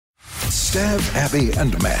Stav, Abby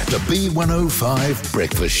and Matt, the B105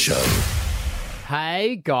 Breakfast Show.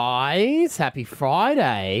 Hey guys, happy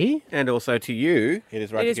Friday. And also to you, it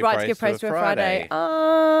is right to give praise to a Friday.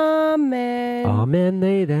 Amen.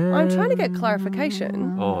 Amen. I'm trying to get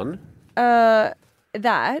clarification On. that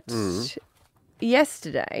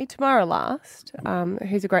yesterday, Tamara Last,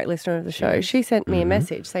 who's a great listener of the show, she sent me a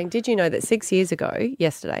message saying, did you know that 6 years ago,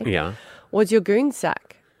 yesterday, was your goon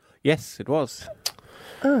sack? Yes, it was.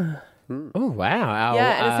 Oh wow.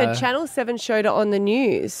 And it said Channel 7 showed it on the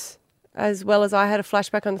news, as well as I had a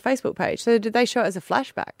flashback on the Facebook page. So did they show it as a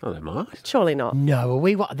flashback? Oh, they might. Surely not. No,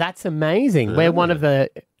 that's amazing. We're one of the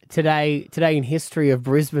today in history of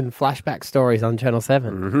Brisbane flashback stories on Channel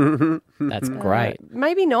 7. That's great.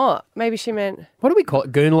 Maybe not. Maybe she meant... What do we call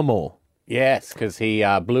it? Goon Lamore. Yes, because he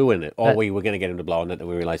blew in it. Or we were going to get him to blow in it, and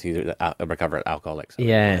we realised he's a recovered alcoholic. So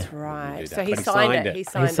Yeah. That's right. So But he signed it. He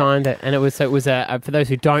signed it, and it was for those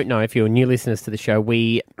who don't know, if you're new listeners to the show,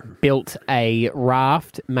 we built a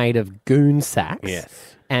raft made of goon sacks.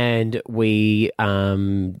 Yes. And we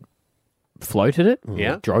floated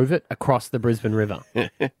it, drove it across the Brisbane River.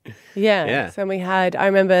 Yeah. So we had, I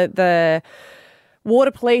remember the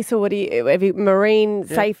water police or marine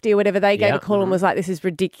safety or whatever, they gave a call and was like, this is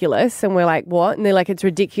ridiculous. And we're like, what? And they're like, it's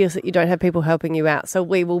ridiculous that you don't have people helping you out. So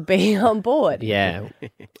we will be on board. Yeah.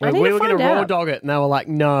 I need we to were going to find raw out. dog it. And they were like,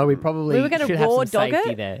 no, we probably were gonna should have raw some dog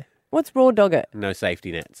safety it? there. What's raw dog it? no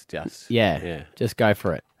safety nets, just. Yeah. Just go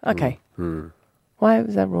for it. Okay. Why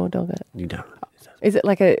was that raw dog it? You don't. Is it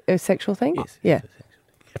like a sexual thing? Yes. Yeah.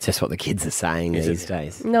 It's just what the kids are saying these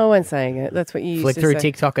days. No one's saying it. That's what you used Flick to through say.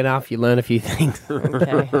 TikTok enough, you learn a few things.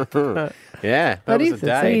 Okay. Yeah, that What was is a it? So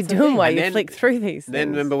day. you're doing while And you then- flick through these Then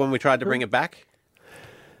things. remember when we tried to bring it back?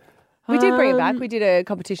 We did bring it back. We did a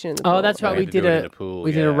competition in the pool. Oh, that's right. we We had to did do it in a pool,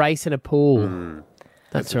 we did a yeah. race in a pool.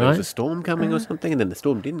 That's There was a right. storm coming or something, and then the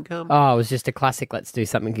storm didn't come. Oh, it was just a classic let's do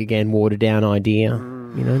something again, watered down idea.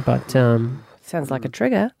 But Sounds like a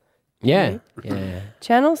trigger. yeah.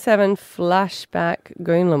 Channel 7 flashback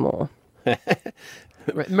Goonlamore.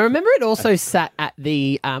 Remember it also sat at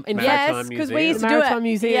the Maritime Yes, because we Museum. used the to do Maritime it.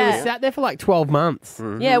 Museum. Yeah. It sat there for like 12 months.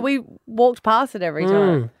 Yeah, we walked past it every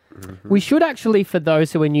time. We should actually, for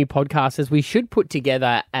those who are new podcasters, we should put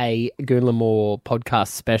together a Goonlamore podcast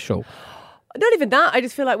special. Not even that. I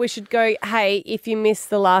just feel like we should go, hey, if you missed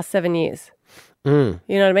the last 7 years. You know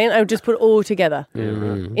what I mean? I would just put it all together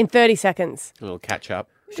in 30 seconds. A little catch up.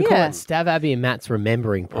 We should call it Stav, Abby and Matt's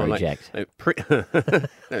Remembering Project.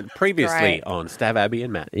 Previously on Stav, Abby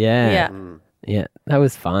and Matt. Yeah. That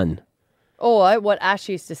was fun. Or what Ash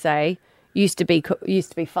used to say, used to be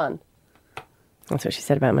fun. That's what she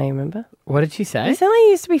said about me, remember? What did she say? You sound like you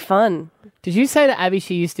used to be fun. Did you say to Abby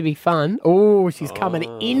she used to be fun? Oh, she's coming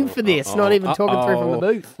in for this, not even talking through from the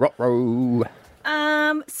booth. Ruh-roh.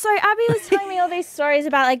 So Abby was telling me all these stories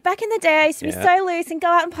about like back in the day I used to be so loose and go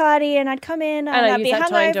out and party and I'd come in and I I'd use be that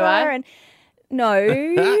tone, do I? hungover and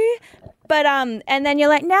no. But and then you're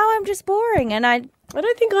like, now I'm just boring and I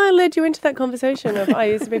don't think I led you into that conversation of I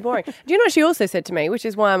used to be boring. Do you know what she also said to me, which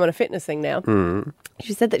is why I'm on a fitness thing now?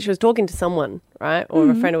 She said that she was talking to someone, right, or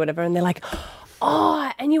a friend or whatever, and they're like,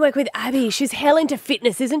 oh, and you work with Abby. She's hell into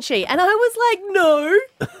fitness, isn't she? And I was like, no.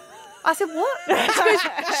 I said, what?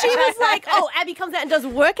 She was like, oh, Abby comes out and does a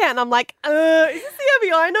workout. And I'm like, is this the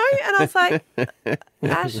Abby I know? And I was like,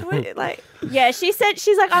 Ash, what, like... yeah, she's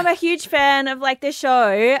like, I'm a huge fan of like the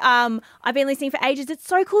show. I've been listening for ages. It's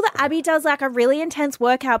so cool that Abby does like a really intense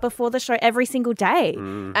workout before the show every single day.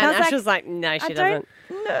 And I was Ash like, was like, no, she I doesn't. don't-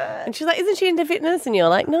 And she's like, isn't she into fitness? And you're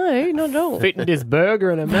like, no, not at all. Fitting this burger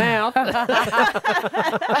in her mouth.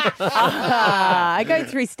 I go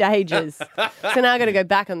through stages. So now I got to go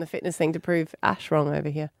back on the fitness thing to prove Ash wrong over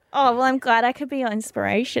here. Oh, well, I'm glad I could be your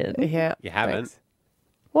inspiration. Yeah. You haven't thanks.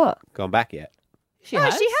 What? gone back yet. She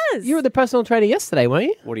has. You were the personal trainer yesterday, weren't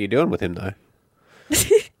you? What are you doing with him, though?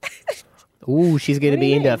 Ooh, she's going to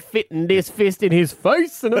be into fitting this fist in his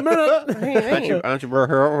face in a minute. What do you mean? Aren't you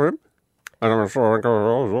breaking up with him?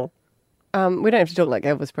 We don't have to talk like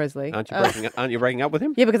Elvis Presley. Aren't you breaking up with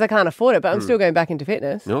him? Yeah, because I can't afford it, but I'm still going back into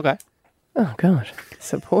fitness. Okay. Oh, God.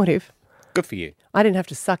 Supportive. Good for you. I didn't have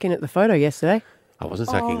to suck in at the photo yesterday. I wasn't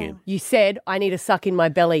sucking in. You said, I need to suck in my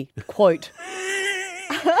belly, quote.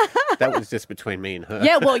 That was just between me and her.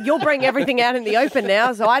 Yeah, well, you're bringing everything out in the open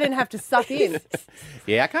now, so I didn't have to suck in.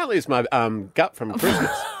 Yeah, I can't lose my gut from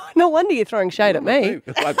Christmas. No wonder you're throwing shade at me.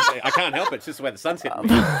 I can't help it. It's just the way the sun's hitting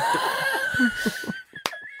me.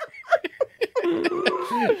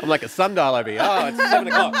 I'm like a sundial over here. Oh, it's 7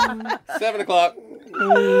 o'clock. 7 o'clock.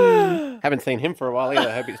 Haven't seen him for a while either.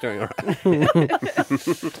 I hope he's doing all right.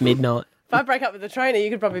 It's midnight. If I break up with the trainer, you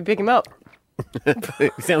could probably pick him up.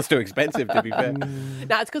 It sounds too expensive, to be fair.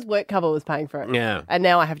 No, it's because work cover was paying for it. Yeah. And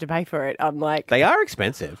now I have to pay for it. I'm like... They are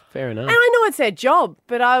expensive. Fair enough. And I know it's their job,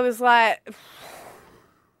 but I was like...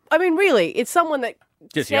 I mean, really, it's someone that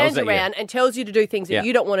Just stands yells at you. around and tells you to do things that Yeah.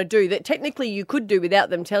 you don't want to do that technically you could do without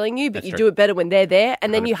them telling you, but That's you true. do it better when they're there,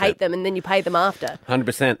 and then you 100%. hate them, and then you pay them after.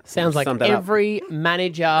 100%. Sounds like Summed that up. every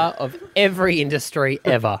manager of every industry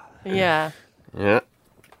ever. Yeah. Yeah.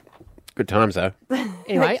 Good times, though.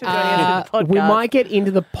 Anyway, Thanks for joining us for the we podcast. might get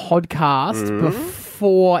into the podcast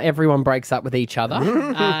before everyone breaks up with each other.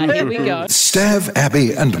 Here we go. Stav,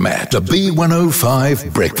 Abby, and Matt, the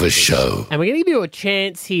B105 Breakfast Show. And we're going to give you a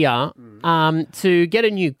chance here to get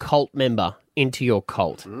a new cult member into your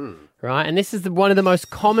cult, right? And this is one of the most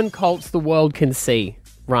common cults the world can see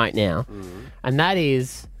right now, and that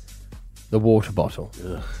is the water bottle.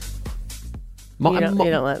 You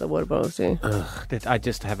don't like the water bottles, do you? I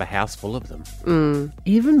just have a house full of them.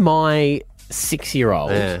 Even my 6-year-old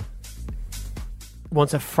Yeah.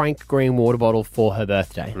 wants a Frank Green water bottle for her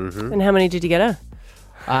birthday. And how many did you get her?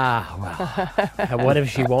 Well, whatever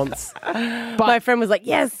she wants. My friend was like,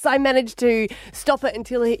 yes, I managed to stop it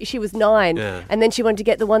until she was 9. Yeah. And then she wanted to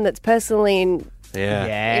get the one that's personally in...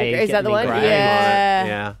 Yeah. Yeah, Is that the one? Great.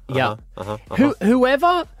 Yeah. Yeah. Yeah. Uh-huh.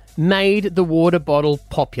 Whoever made the water bottle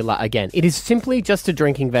popular again, it is simply just a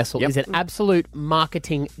drinking vessel, Yep. is an absolute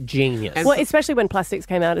marketing genius. And- Well, especially when plastics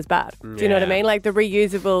came out as bad. Do you know what I Yeah. mean? Like the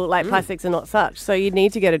reusable plastics are not such. So you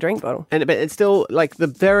need to get a drink bottle. But it's still like the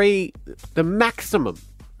maximum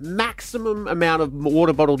amount of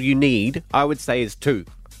water bottle you need, I would say, is 2.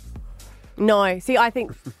 No. See, I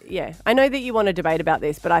think, yeah. I know that you want to debate about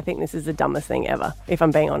this, but I think this is the dumbest thing ever, if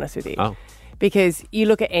I'm being honest with you. Oh. Because you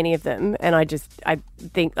look at any of them and I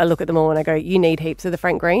look at them all and I go, you need heaps of the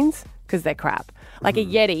Frank Greens because they're crap. Like a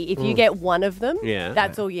Yeti, if you get one of them, Yeah.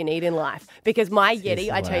 that's all you need in life. Because my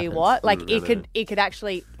Yeti, I what tell you happens. what, like it could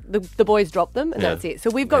actually, the boys drop them and Yeah. that's it. So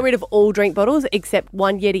we've got rid of all drink bottles except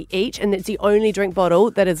one Yeti each, and it's the only drink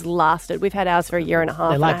bottle that has lasted. We've had ours for a year and a half,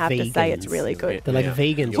 They're and like I have to say it's vegans. really good. They're like Yeah.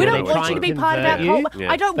 vegans. We We where don't they want try you to and be part of our convert cult. you.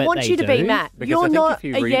 Yeah. I don't But want they you to be do. Matt. Because You're I think not if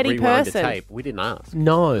you a Yeti rewind the person. tape, we didn't ask.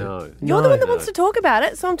 No. You're the one that No. wants to talk about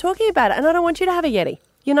it, so I'm talking about it, and I don't want you to have a Yeti.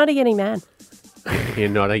 You're not a Yeti man. You're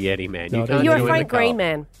not a Yeti man. You Not a can't You're join a the Frank cult. Green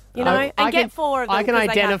man. You know, and I get can- 4 of them. I can 'cause they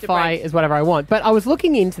have to identify break. as whatever I want. But I was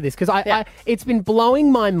looking into this because it's been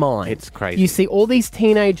blowing my mind. It's crazy. You see all these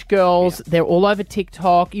teenage girls, they're all over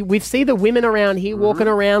TikTok. We see the women around here walking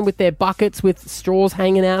around with their buckets with straws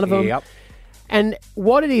hanging out of them. Yep. And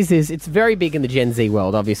what it is it's very big in the Gen Z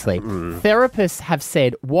world, obviously. Therapists have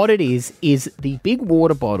said what it is the big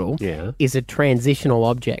water bottle Yeah. is a transitional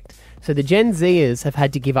object. So the Gen Zers have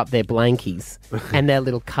had to give up their blankies and their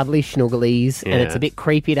little cuddly snugglies, and it's Yeah. a bit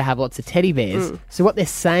creepy to have lots of teddy bears. So what they're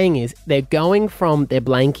saying is they're going from their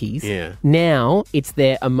blankies, Yeah. now it's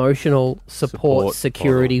their emotional support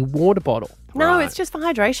security water bottle. No, Right. it's just for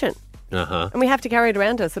hydration, Uh-huh. and we have to carry it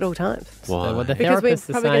around us at all times Why? What the because we're therapists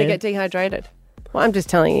are probably going to saying. get dehydrated. Well, I'm just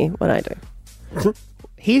telling you what I do.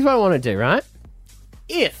 Here's what I want to do, right?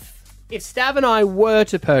 If Stav and I were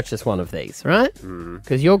to purchase one of these, right?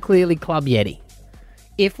 Because you're clearly Club Yeti.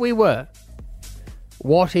 If we were,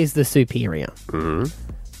 what is the superior?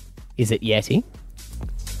 Is it Yeti?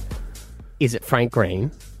 Is it Frank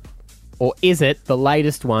Green? Or is it the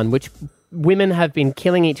latest one, which women have been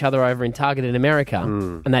killing each other over in Target in America,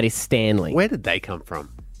 and that is Stanley? Where did they come from?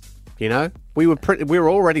 You know, we were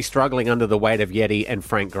already struggling under the weight of Yeti and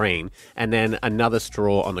Frank Green, and then another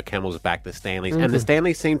straw on the camel's back, the Stanleys. And the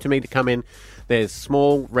Stanleys seem to me to come in. There's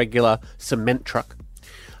small, regular cement truck.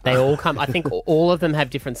 They all come, I think all of them have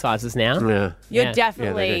different sizes now. Yeah, You're Yeah.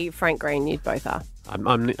 definitely Frank Green. You both are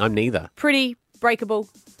I'm neither. pretty breakable,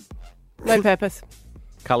 no purpose.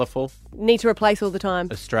 Colourful, Need to replace all the time.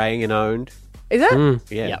 Australian owned. Is it?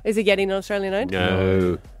 Yeah. Yep. Is it Yeti not Australian owned?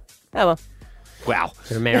 No. Oh well. Wow.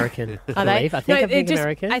 They're American, Are they? I think it just-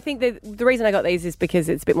 American. I think the reason I got these is because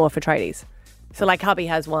it's a bit more for tradies. So like hubby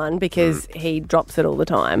has one because he drops it all the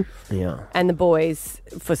time, yeah. and the boys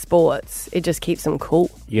for sports, it just keeps them cool.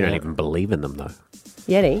 You don't even believe in them, though.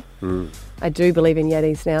 Yeti. I do believe in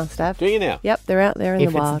Yetis now, Stav. Do you now? Yep, they're out there in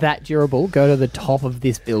If the it's wild. that durable, go to the top of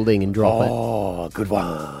this building and drop it. Oh, good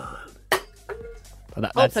one.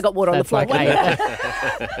 That's, I got water on the that's floor.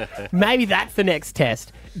 like maybe that's the next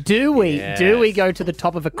test. Do we Yes. go to the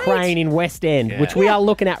top of a crane in West End, which we are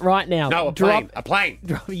looking at right now? No, a plane. A plane.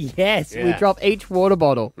 Yes, we Yeah. drop each water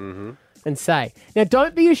bottle and say, now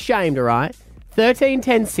don't be ashamed, all right?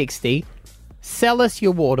 131060, sell us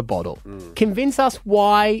your water bottle. Convince us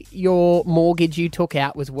why your mortgage you took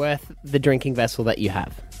out was worth the drinking vessel that you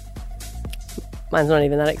have. Mine's not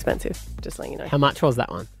even that expensive, just letting you know. How much was that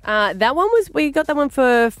one? We got that one for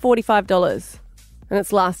 $45 and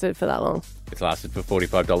it's lasted for that long. It's lasted for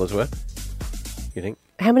 $45 worth, you think?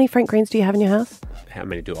 How many Frank Greens do you have in your house? How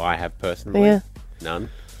many do I have personally? Yeah. None.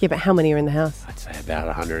 Yeah, but how many are in the house? I'd say about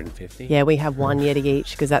 150. Yeah, we have one Yeti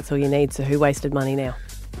each because that's all you need. So who wasted money now?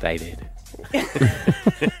 They did.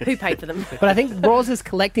 Who paid for them? But I think Roz is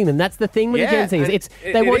collecting them. That's the thing with the Gen Zs.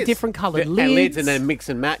 They want is. different coloured And lids. and then mix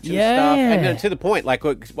and match and Yeah. stuff. And then to the point, like,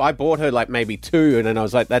 look, I bought her like maybe 2 and then I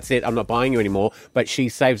was like, that's it, I'm not buying you anymore. But she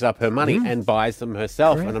saves up her money and buys them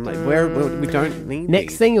herself. And I'm like, we don't need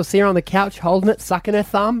Next these. thing, you'll see her on the couch holding it, sucking her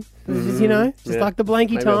thumb. You know, just Yeah. like the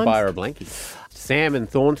blankie Maybe I'll times. buy her a blankie. Sam and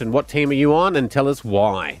Thornton, what team are you on? And tell us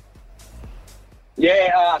why.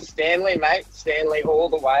 Yeah, Stanley, mate. Stanley all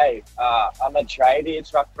the way. I'm a tradie,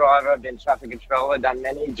 truck driver. I've been traffic controller, done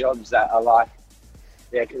many jobs that are like,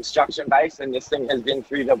 construction-based, and this thing has been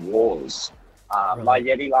through the wars. My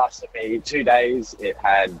Yeti lasted me 2 days. It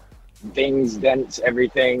had dings, dents,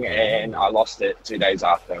 everything, and I lost it 2 days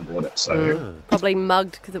after I bought it. So, Probably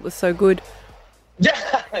mugged because it was so good.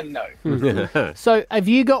 no. So, have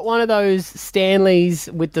you got one of those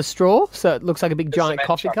Stanleys with the straw? So it looks like a big The giant cement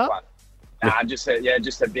coffee truck cup? one. Nah, just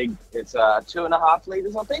a big, it's 2.5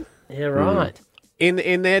 litres, I think. Yeah, right.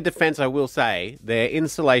 In their defence, I will say their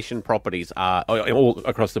insulation properties are all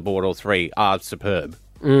across the board. All three are superb.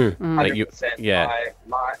 Like 100%. yeah.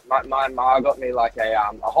 My ma got me like a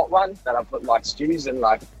hot one that I put like stews and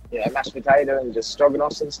like mashed potato and just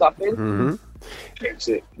stroganoffs and stuff in. Mm-hmm. Keeps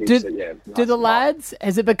it, Do nice the and hot. lads,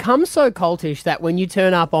 has it become so cultish that when you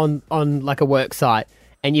turn up on like a work site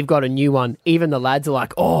and you've got a new one, even the lads are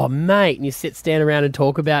like, oh, mate, and you stand around and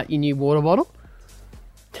talk about your new water bottle?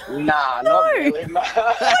 Nah, not really.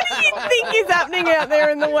 What do you think is happening out there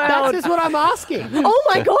in the That's world? just what I'm asking. Oh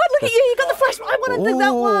my God, look at you. You got the flash. I wanted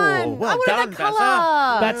that one. well I wanted done, that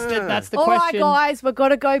colour. That's the All right, question. guys, we've got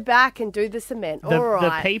to go back and do the cement. The, All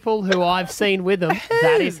right. the people who I've seen with them,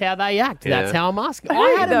 that is how they act. That's Yeah. how I'm asking. I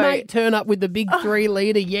had a though? mate turn up with the big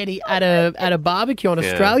 3-litre Yeti at a barbecue on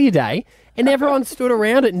Australia Day, and everyone stood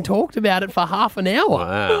around it and talked about it for half an hour.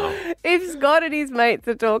 Wow. If Scott and his mates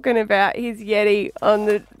are talking about his Yeti on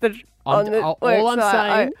the All I'm website,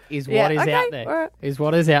 saying is what is okay, out there. all right. Is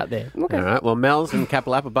what is out there. All right. Well, Mel's in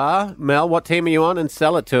Kapalapa Bar. Mel, what team are you on? And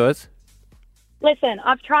sell it to us. Listen,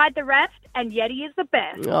 I've tried the rest, and Yeti is the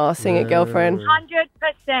best. Oh, sing it, girlfriend.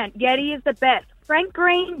 100%. Yeti is the best. Frank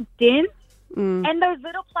Green didn't. And those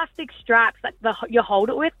little plastic straps that you hold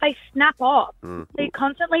it with, they snap off. So you're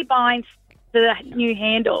constantly buying the new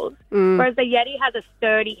handles, whereas the Yeti has a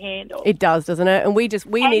sturdy handle. It does, doesn't it? And we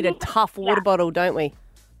need a you- tough water bottle, don't we?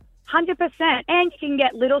 100%. And you can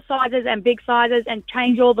get little sizes and big sizes and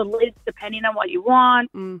change all the lids depending on what you want.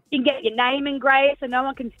 You can get your name engraved so no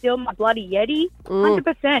one can steal my bloody Yeti. 100%.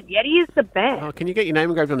 Yeti is the best. Oh, can you get your name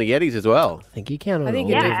engraved on the Yetis as well? I think you can on I think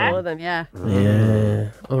all you of do them. for all of them, yeah.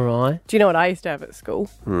 Yeah. All right. Do you know what I used to have at school?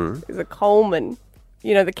 It was a Coleman.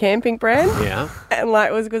 You know, the camping brand? Yeah. And like,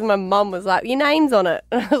 it was because my mum was like, your name's on it.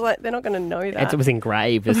 And I was like, they're not going to know that. It was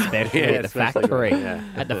engraved, especially Yeah, at the especially, factory. yeah.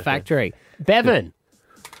 At the factory. Bevan.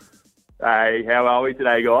 Hey, how are we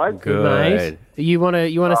today, guys? Mate. You want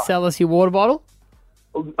to sell us your water bottle?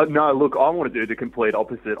 No, look, I want to do the complete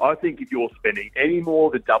opposite. I think if you're spending any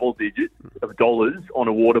more than double digits of dollars on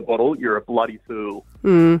a water bottle, you're a bloody fool.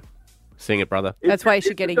 Sing it, brother. That's why you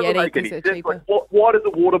should get a doesn't Yeti make any because they're sense. cheaper. Like, why does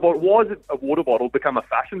a water bottle? Why has a water bottle become a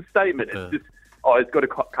fashion statement? It's just it's got to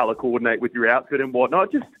color coordinate with your outfit and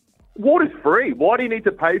whatnot. Just water's free. Why do you need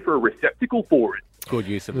to pay for a receptacle for it? Good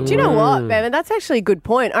use of the Do you know what, Bevan? That's actually a good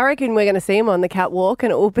point. I reckon we're going to see him on the catwalk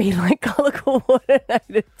and it will be like colour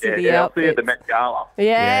coordinated to the I'll see you outfit. at the Met Gala.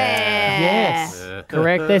 Yes.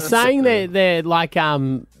 Correct. They're saying they're like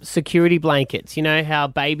security blankets. You know how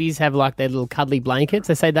babies have like their little cuddly blankets?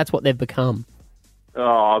 They say that's what they've become.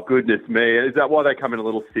 Oh, goodness me. Is that why they come in a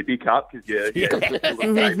little sippy cup? Because,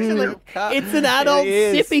 It's an adult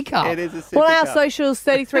sippy cup. It is a sippy Well, our cup. socials,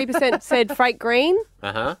 33% said Frank Green,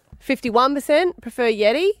 Uh-huh. 51% prefer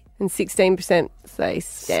Yeti, and 16% say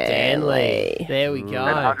Stanley. There we go.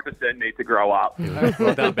 100% need to grow up.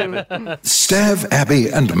 Well done, Bevan. Stav, Abby,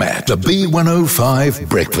 and Matt, the B105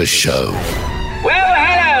 Breakfast Show. Well,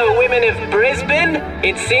 hello, women of Brisbane.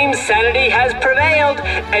 It seems sanity has prevailed,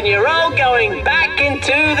 and you're all going back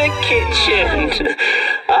into the kitchen.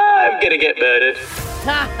 I'm gonna get murdered.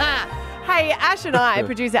 Hey, Ash and I,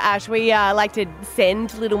 producer Ash, we like to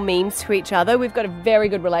send little memes to each other. We've got a very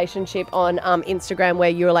good relationship on Instagram where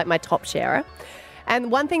you're like my top sharer.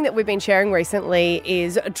 And one thing that we've been sharing recently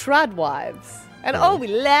is trad wives. And we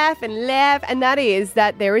laugh and laugh. And that is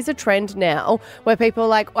that there is a trend now where people are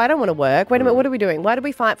like, I don't want to work. Wait a minute, what are we doing? Why do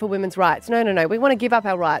we fight for women's rights? No. We want to give up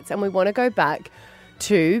our rights and we want to go back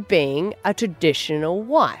to being a traditional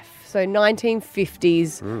wife. So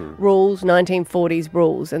 1950s rules, 1940s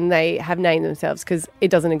rules, and they have named themselves because it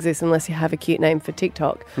doesn't exist unless you have a cute name for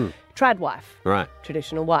TikTok. Trad wife. Right.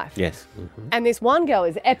 Traditional wife. Yes. And this one girl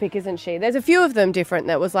is epic, isn't she? There's a few of them different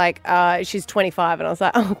that was like, she's 25, and I was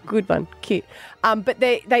like, oh, good one, cute. But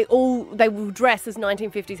they will dress as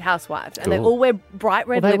 1950s housewives, and they all wear bright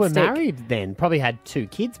red Well, they lipstick. were married then. Probably had 2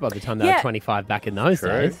 kids by the time they were 25 back in those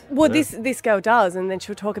days. Well, this girl does, and then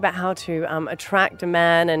she'll talk about how to attract a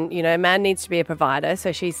man, and a man needs to be a provider.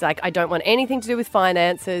 So she's like, I don't want anything to do with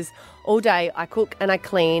finances. All day I cook and I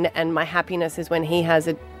clean, and my happiness is when he has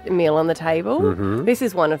a meal on the table. This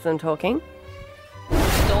is one of them talking.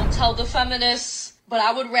 Don't tell the feminists, but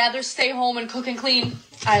I would rather stay home and cook and clean.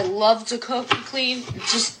 I love to cook and clean.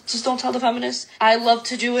 Just don't tell the feminists. I love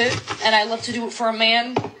to do it, and I love to do it for a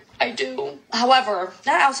man. I do. However,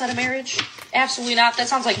 not outside of marriage. Absolutely not. That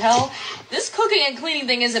sounds like hell. This cooking and cleaning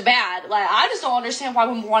thing isn't bad. Like, I just don't understand why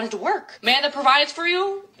women want it to work. Man that provides for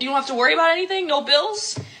you, you don't have to worry about anything, no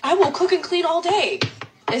bills. I will cook and clean all day.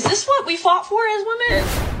 Is this what we fought for as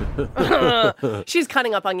women? She's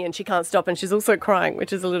cutting up onion. She can't stop, and she's also crying,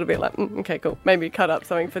 which is a little bit like, okay, cool. Maybe cut up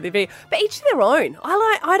something for the video. But each to their own.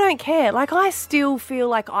 I don't care. Like, I still feel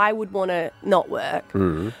like I would want to not work.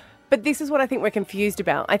 But this is what I think we're confused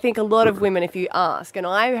about. I think a lot of women, if you ask, and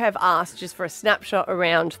I have asked just for a snapshot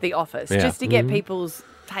around the office, just to get people's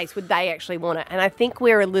taste, would they actually want it? And I think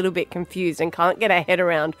we're a little bit confused and can't get our head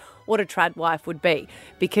around what a trad wife would be.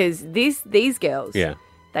 Because these girls,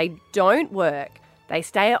 they don't work, they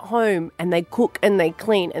stay at home and they cook and they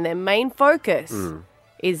clean, and their main focus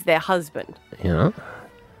is their husband. Yeah.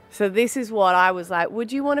 So this is what I was like,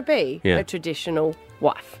 would you want to be a traditional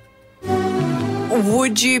wife?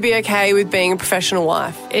 Would you be okay with being a professional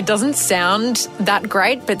wife? It doesn't sound that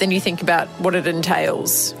great, but then you think about what it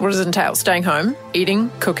entails. What does it entail? Staying home,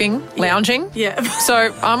 eating, cooking, lounging? Yeah.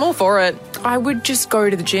 So I'm all for it. I would just go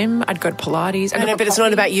to the gym. I'd go to Pilates. I know, but it's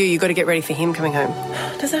not about you. You've got to get ready for him coming home.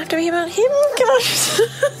 Does it have to be about him? Gosh.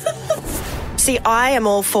 See, I am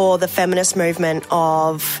all for the feminist movement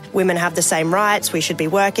of women have the same rights, we should be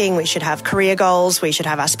working, we should have career goals, we should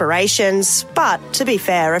have aspirations. But to be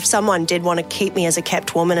fair, if someone did want to keep me as a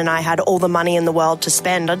kept woman and I had all the money in the world to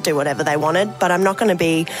spend, I'd do whatever they wanted. But I'm not going to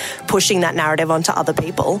be pushing that narrative onto other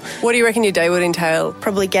people. What do you reckon your day would entail?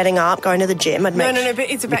 Probably getting up, going to the gym. No, but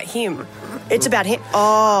it's about him. It's about him.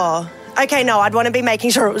 Oh, okay, no, I'd want to be making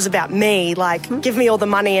sure it was about me. Like, give me all the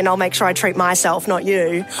money and I'll make sure I treat myself, not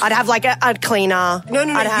you. I'd have like a cleaner.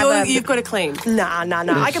 No, you've got to clean. Nah.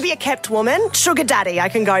 I could be a kept woman. Sugar daddy I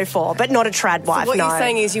can go for, but not a trad wife, So what no. you're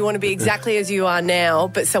saying is you want to be exactly as you are now,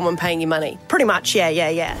 but someone paying you money. Pretty much, yeah.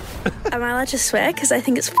 Am I allowed to swear? Because I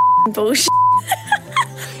think it's bullshit.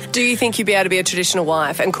 Do you think you'd be able to be a traditional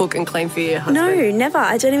wife and cook and clean for your husband? No, never.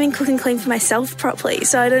 I don't even cook and clean for myself properly,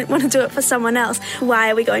 so I don't want to do it for someone else.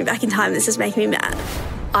 Why are we going back in time? This is making me mad.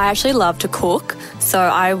 I actually love to cook, so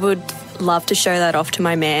I would love to show that off to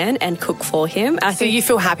my man and cook for him. So you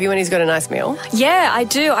feel happy when he's got a nice meal? Yeah, I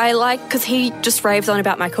do. I like, because he just raves on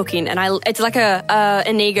about my cooking, and it's like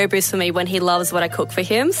an ego boost for me when he loves what I cook for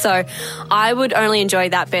him. So I would only enjoy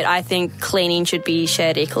that bit. I think cleaning should be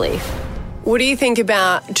shared equally. What do you think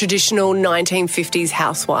about traditional 1950s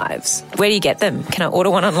housewives? Where do you get them? Can I order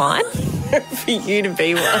one online? For you to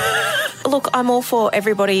be one. Look, I'm all for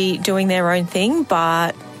everybody doing their own thing,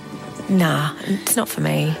 but nah, it's not for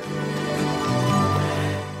me.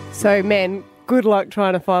 So, men, good luck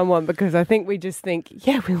trying to find one, because I think we just think,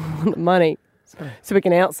 yeah, we want the money so we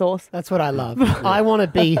can outsource. That's what I love. I want to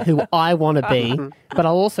be who I want to be, but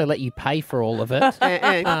I'll also let you pay for all of it.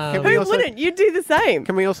 Who wouldn't? You'd do the same.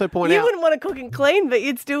 Can we also point You out... wouldn't want to cook and clean, but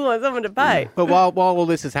you'd still want someone to pay. But while all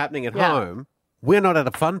this is happening at home, we're not at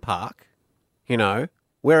a fun park,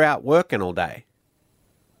 We're out working all day.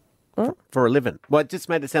 For a living. Well, it just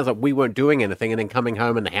made it sound like we weren't doing anything, and then coming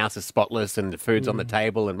home and the house is spotless and the food's on the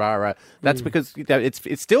table and rah, rah. That's because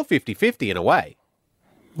it's still 50-50 in a way.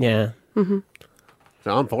 Yeah. Mm-hmm.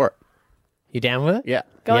 So I'm for it. You down with it? Yeah.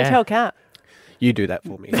 Go and tell Kat. You do that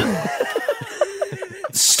for me.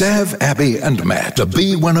 Stav, Abby and Matt, the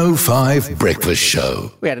B105 Breakfast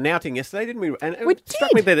Show. We had an outing yesterday, didn't we? And We it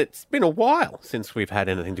struck me that it's been a while since we've had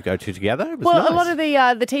anything to go to together. It was Well, nice. a lot of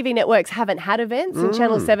the TV networks haven't had events, and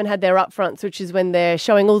Channel 7 had their upfronts, which is when they're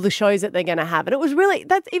showing all the shows that they're going to have. And it was really,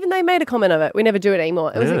 even they made a comment of it. We never do it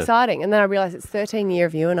anymore. It was exciting. And then I realised it's 13-year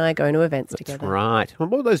of you and I going to events together. Right. Well,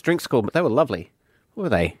 what were those drinks called? They were lovely. What were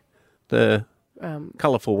they? The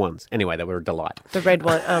Colourful ones. Anyway, they were a delight. The red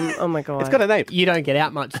one. Oh my god. It's got a name. You don't get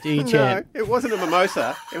out much, do you, No, Chad? it wasn't a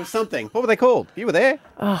mimosa. It was something. What were they called? You were there.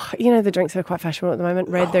 Oh, you know the drinks are quite fashionable at the moment.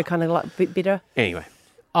 Red, they're kind of like a bit bitter. Anyway.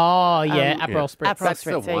 Oh, yeah, Aperol Spritz. Aperol That's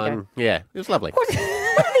the Spritz, there you go. one. Yeah, it was lovely. What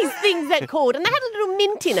are these things that called? And they had a little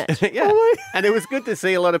mint in it. Yeah, and it was good to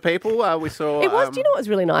see a lot of people. We saw. It was. Do you know what was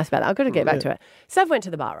really nice about it? I've got to get back to it. Sav went to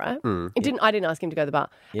the bar, right? I didn't ask him to go to the bar,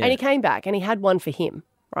 and he came back and he had one for him,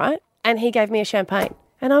 right? And he gave me a champagne,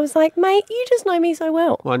 and I was like, "Mate, you just know me so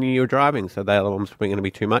well." Well, I knew you were driving, so the other one's probably going to be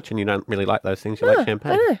too much, and you don't really like those things. You like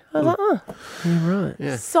champagne. I know. I was like, "Oh." Right.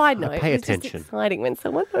 Yeah. Side note, pay it's just attention. exciting when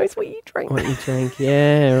someone knows what you drink. What you drink,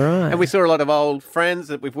 yeah, right. And we saw a lot of old friends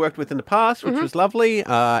that we've worked with in the past, which was lovely.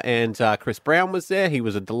 And Chris Brown was there. He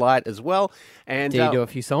was a delight as well. And Do you do a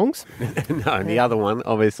few songs? no, the other one,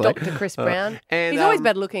 obviously. Dr. Chris Brown. and, He's always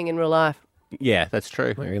better looking in real life. Yeah, that's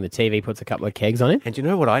true. Wearing the TV puts a couple of kegs on him. And you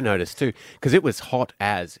know what I noticed too? Because it was hot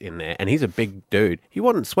as in there, and he's a big dude. He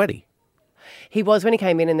wasn't sweaty. He was when he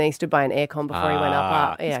came in and then he stood by an aircon before he went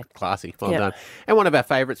up. He's Yeah. classy. Well Yeah. done. And one of our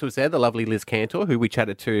favourites was there, the lovely Liz Cantor, who we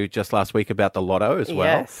chatted to just last week about the lotto as well.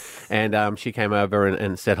 Yes. And she came over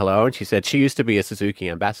and said hello, and she said she used to be a Suzuki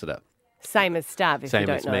ambassador. Same as Stav, if you Same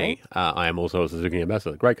don't as know. me. I am also a Suzuki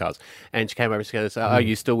ambassador. Great cars. And she came over and she goes, are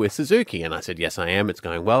you still with Suzuki? And I said, yes, I am. It's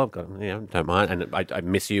going well. I've got, don't mind. And I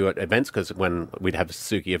miss you at events because when we'd have a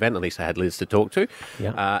Suzuki event, at least I had Liz to talk to.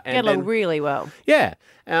 Yeah. Get along really well. Yeah.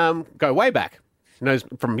 Go way back. She knows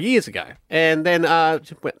from years ago. And then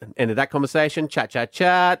ended that conversation, chat,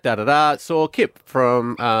 da-da-da. Saw Kip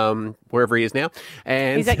from wherever he is now.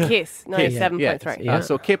 And He's at KISS, Kiss, 97.3. I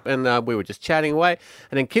saw Kip and we were just chatting away.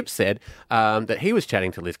 And then Kip said that he was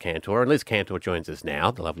chatting to Liz Cantor. And Liz Cantor joins us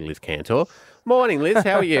now, the lovely Liz Cantor. Morning, Liz.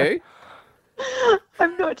 How are you?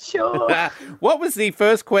 I'm not sure. What was the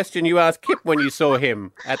first question you asked Kip when you saw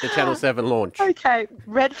him at the Channel 7 launch? Okay,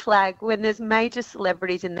 red flag. When there's major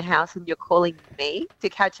celebrities in the house and you're calling me to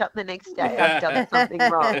catch up the next day, I've done something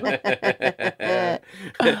wrong.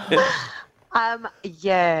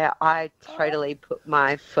 Yeah, I totally put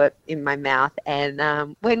my foot in my mouth.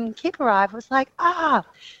 And when Kip arrived, I was like, are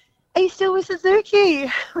you still with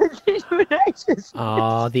Suzuki?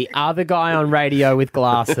 Oh, the other guy on radio with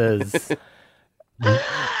glasses.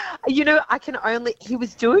 You know, he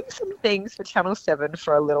was doing some things for Channel 7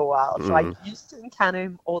 for a little while, so I used to encounter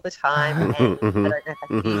him all the time, and I don't know if I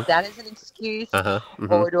can use that as an excuse,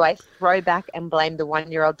 or do I throw back and blame the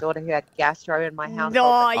 1-year-old daughter who had gastro in my house?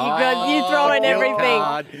 No, you throw in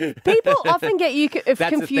everything. People often get you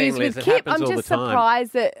confused with Kip. I'm just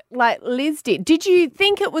surprised that Liz did. Did you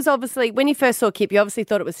think it was obviously, when you first saw Kip, you obviously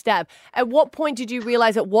thought it was Stav. At what point did you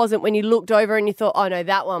realise it wasn't when you looked over and you thought, oh no,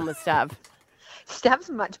 that one was Stav? Stav's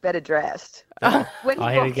much better dressed. When he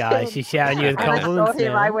here we walked go. in, She's showering you with and compliments I saw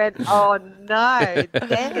him, now. I went, oh no,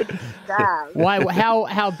 there's Stav. Why?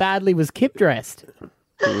 How badly was Kip dressed?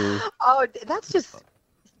 Oh, that's just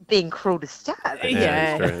being cruel to Stav.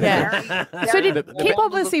 Yeah. So did Kip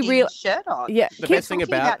obviously realize? Shirt on. Yeah. The Kip best thing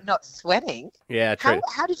talking about not sweating. Yeah, true.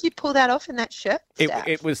 How did you pull that off in that shirt? Stav?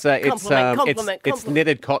 It was Compliment. it's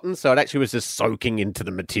knitted cotton, so it actually was just soaking into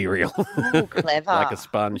the material. Oh, clever. Like a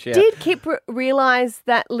sponge. Yeah. Did Kip realise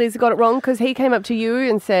that Liz got it wrong? Because he came up to you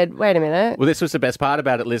and said, wait a minute. Well, this was the best part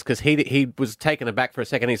about it, Liz, because he was taken aback for a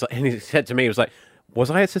second. And he said to me, he was like, was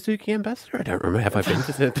I a Suzuki ambassador? I don't remember. Have I been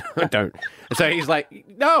to I don't. And so he's like,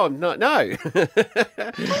 no, I'm not. No. No,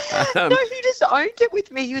 he just owned it with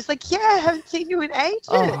me. He was like, yeah, I haven't seen you in ages.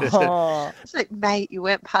 Oh. It's like, mate, you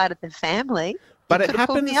weren't part of the family. But You it could've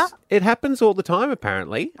pulled happens. me up. It happens all the time,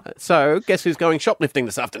 apparently. So, guess who's going shoplifting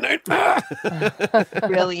this afternoon?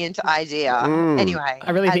 Brilliant idea. Anyway.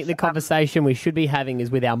 I really think the conversation we should be having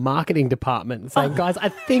is with our marketing department and saying, guys, I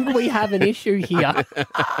think we have an issue here.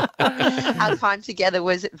 Our time together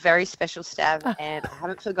was very special, Stav, and I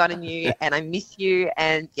haven't forgotten you, and I miss you.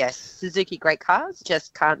 And yes, Suzuki, great cars,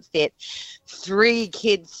 just can't fit 3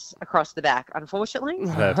 kids across the back, unfortunately.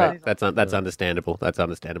 Perfect. That's understandable. That's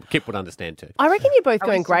understandable. Kip would understand too. I reckon you're both Are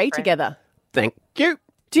we going still great friends? together. Thank you.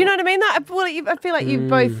 Do you know what I mean? I feel like you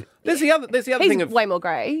both... There's the other He's thing of way more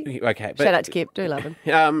grey. okay. But, Shout out to Kip. Do love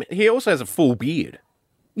him. He also has a full beard.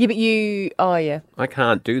 Yeah, but you... Oh, yeah. I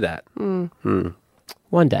can't do that.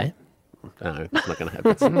 One day. No, it's not going to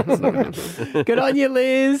happen. It's not gonna happen. Good on you,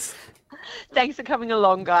 Liz. Thanks for coming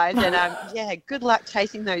along, guys, and yeah, good luck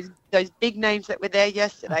chasing those big names that were there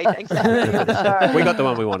yesterday. Thanks for having me on the show. We got the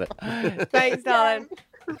one we wanted. Thanks, darling.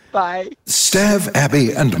 Bye. Stav,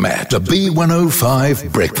 Abby and Matt, the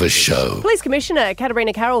B105 Breakfast Show. Police Commissioner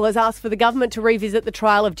Katarina Carroll has asked for the government to revisit the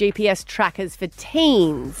trial of GPS trackers for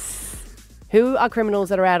teens. Who are criminals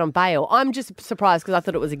that are out on bail? I'm just surprised because I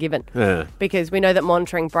thought it was a given. Yeah. Because we know that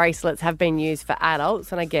monitoring bracelets have been used for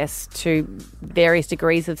adults and I guess to various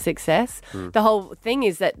degrees of success. The whole thing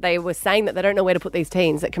is that they were saying that they don't know where to put these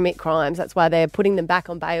teens that commit crimes. That's why they're putting them back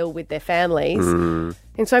on bail with their families.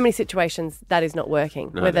 In so many situations, that is not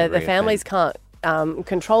working. No, Whether they the families can't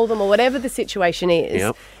control them or whatever the situation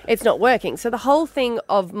is, it's not working. So the whole thing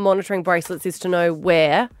of monitoring bracelets is to know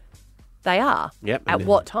where they are. Yep. At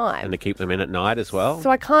what time. And to keep them in at night as well.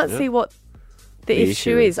 So I can't Yep. see what the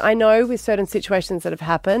issue is. I know with certain situations that have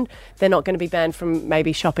happened, they're not going to be banned from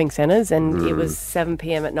maybe shopping centres and it was 7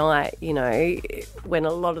 p.m. at night, you know, when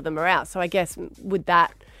a lot of them are out. So I guess would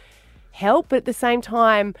that help? But at the same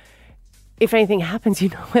time, if anything happens, you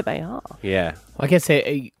know where they are. Yeah. I guess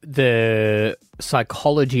the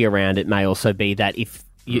psychology around it may also be that if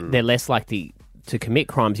they're less likely to commit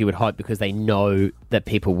crimes, you would hope, because they know that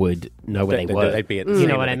people would know where they were. They'd be at the you scene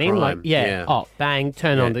know of what the I mean? Like, crime. yeah. Oh, bang,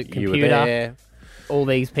 turn on the You were computer. there. All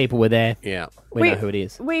these people were there. Yeah. We know who it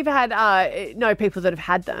is. We've had know people that have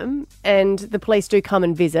had them, and the police do come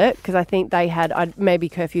and visit because I think they had maybe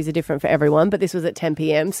curfews are different for everyone, but this was at 10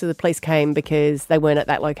 p.m. so the police came because they weren't at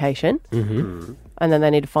that location, and then they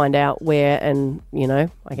need to find out where and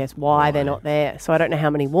I guess why they're not there. So I don't know how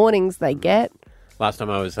many warnings they get. Last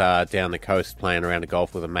time I was down the coast playing around a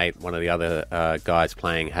golf with a mate, one of the other guys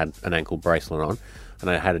playing had an ankle bracelet on, and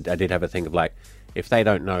I did have a think of like, if they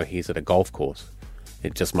don't know he's at a golf course,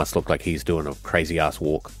 it just must look like he's doing a crazy-ass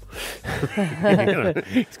walk.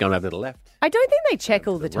 He's going over to the left. I don't think they check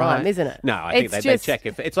all the time, Right. isn't it? No, I think they check.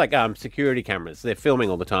 If it's like security cameras. They're filming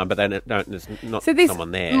all the time, but they don't. There's not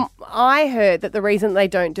someone there. I heard that the reason they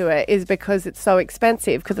don't do it is because it's so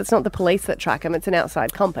expensive, because it's not the police that track them, it's an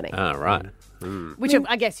outside company. Oh, right. Which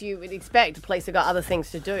I guess you would expect. The police have got other things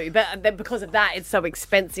to do. But then because of that, it's so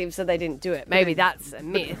expensive, so they didn't do it. Maybe that's a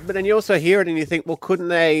myth. But then you also hear it and you think, well, couldn't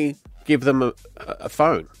they give them a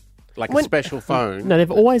phone? Like a special phone? No,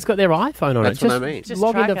 they've always got their iPhone on That's it. what I mean. Just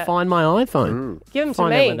log in track to it. Find My iPhone. Give them to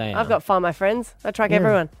Find out me. where they I've are. got Find My Friends. I track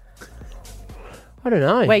everyone. I don't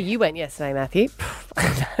know. Where you went yesterday, Matthew.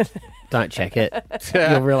 Don't check it.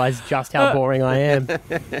 You'll realise just how boring I am. But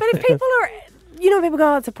if people are... people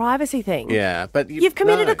go, oh, it's a privacy thing. Yeah, but You've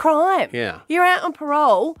committed a crime. Yeah. You're out on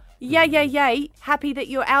parole. Yay, happy that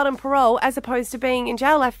you're out on parole as opposed to being in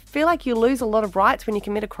jail. I feel like you lose a lot of rights when you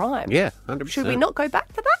commit a crime. Yeah, 100%. Should we not go back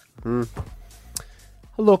to that?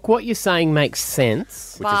 Look, what you're saying makes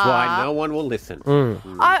sense. Which is why no one will listen.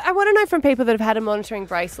 I want to know from people that have had a monitoring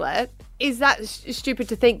bracelet, is that stupid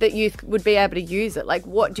to think that youth would be able to use it? Like,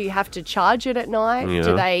 what, do you have to charge it at night? Yeah.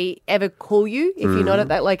 Do they ever call you if you're not at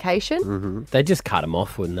that location? They'd just cut them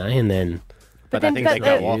off, wouldn't they? And then... But I think they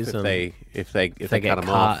go off if they get cut them cut.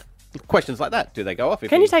 off. Questions like that, do they go off? If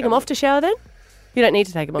Can you take them off to shower then? You don't need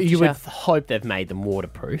to take them off to You shower. would hope they've made them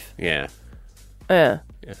waterproof. Yeah. Yeah.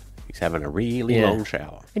 He's having a really long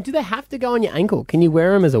shower. And do they have to go on your ankle? Can you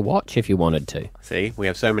wear them as a watch if you wanted to? See, we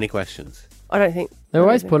have so many questions. I don't think... They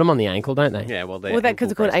always put them on the ankle, don't they? Yeah, well, they're Well, that because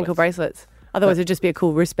they're called ankle bracelets. Otherwise, it'd just be a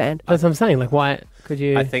cool wristband. That's what I'm saying. Like, why could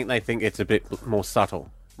you... I think they think it's a bit more subtle.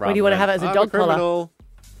 Or do you want to have it as a dog collar? You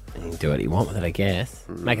can do what you want with it, I guess.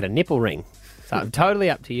 Make it a nipple ring. So totally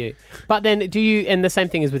up to you. But then, do you? And the same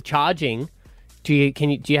thing is with charging. Do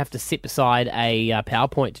you have to sit beside a power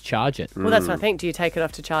point to charge it? Well, that's what I think. Do you take it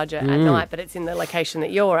off to charge it at night, but it's in the location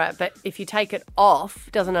that you're at? But if you take it off,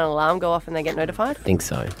 doesn't an alarm go off and they get notified? I think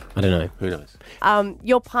so. I don't know. Who knows?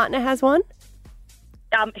 Your partner has one?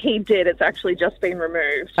 He did. It's actually just been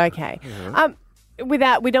removed. Okay. We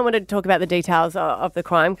don't want to talk about the details of the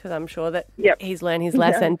crime because I'm sure that he's learned his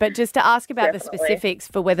lesson. Yeah. But just to ask about the Definitely. specifics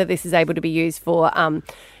for whether this is able to be used for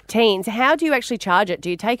teens, how do you actually charge it? Do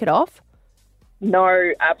you take it off?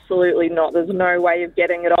 No, absolutely not. There's no way of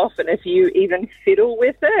getting it off. And if you even fiddle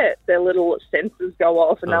with it, their little sensors go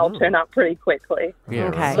off and they'll turn up pretty quickly. Yeah,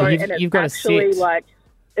 Okay. So, You've and it's got to actually sit.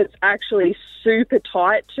 it's actually super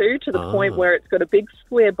tight too, to the point where it's got a big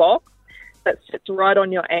square box that sits right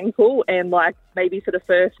on your ankle, and maybe for the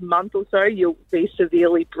first month or so you'll be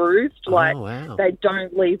severely bruised. wow. They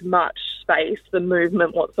don't leave much space for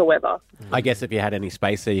movement whatsoever. I guess if you had any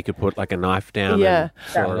space there, you could put like a knife down. Yeah.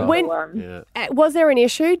 And saw it off. When- Yeah. Was there an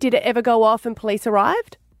issue? Did it ever go off and police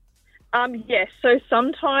arrived? Yes, so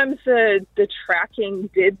sometimes the tracking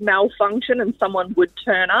did malfunction and someone would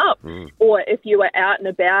turn up. Or if you were out and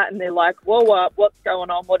about and they're like, whoa, what's going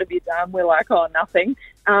on? What have you done? We're like, oh, nothing.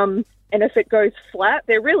 And if it goes flat,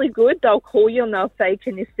 they're really good. They'll call you and they'll say,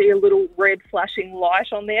 can you see a little red flashing light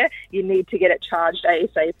on there? You need to get it charged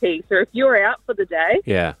ASAP. So if you're out for the day,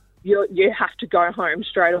 Yeah. you have to go home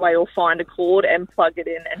straight away or find a cord and plug it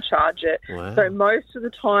in and charge it. Wow. So most of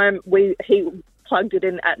the time he plugged it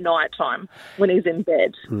in at night time when he's in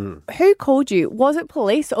bed. Who called you? Was it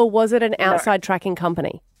police or was it an outside tracking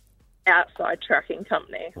company? Outside tracking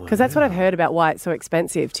company. Because that's what I've heard about why it's so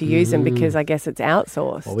expensive to use them, because I guess it's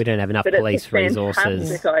outsourced. Well, we don't have enough But it's a police resources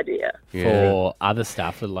fantastic idea. for other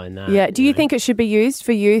stuff, let alone that. Yeah. Do you think it should be used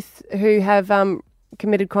for youth who have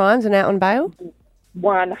committed crimes and out on bail?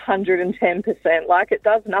 110%. Like, it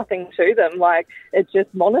does nothing to them. Like, it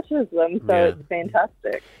just monitors them. So Yeah. it's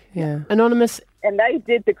fantastic. Yeah. Anonymous. And they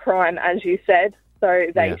did the crime, as you said, so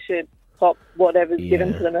they should cop whatever's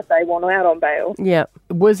given to them if they want out on bail. Yeah.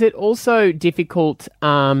 Was it also difficult,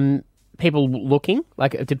 people looking?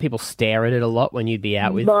 Like, did people stare at it a lot when you'd be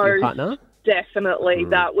out with your Most partner? Definitely.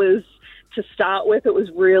 That was, to start with, it was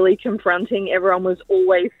really confronting. Everyone was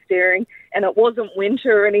always staring, and it wasn't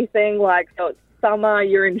winter or anything. Like, so it's summer,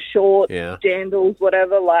 you're in shorts, jandals,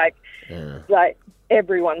 whatever. Like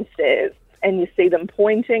everyone stares. And you see them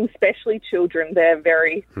pointing, especially children. They're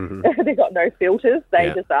very, they've got no filters.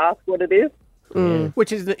 They just ask what it is.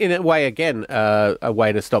 Which is, in a way, again, a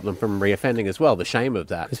way to stop them from reoffending as well. The shame of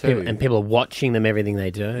that, too. And people are watching them, everything they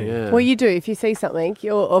do. Yeah. Well, you do. If you see something,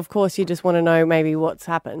 of course, you just want to know maybe what's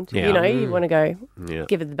happened. Yeah. You know, you want to go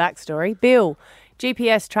give it the backstory. Bill,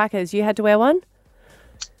 GPS trackers, you had to wear one?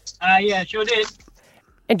 Yeah, sure did.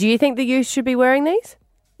 And do you think the youth should be wearing these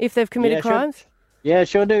if they've committed crimes? Yeah,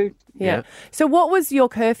 sure do. Yeah. So what was your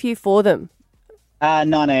curfew for them?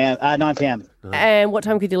 9 p.m. And what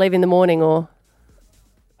time could you leave in the morning or?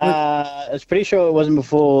 I was pretty sure it wasn't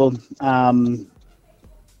before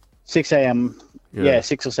 6 a.m. Yeah,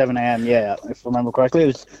 6 or 7 a.m. Yeah, if I remember correctly. It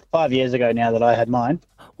was 5 years ago now that I had mine.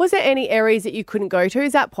 Was there any areas that you couldn't go to?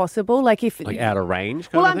 Is that possible? Like out of range?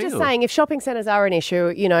 Well, I'm just saying, if shopping centres are an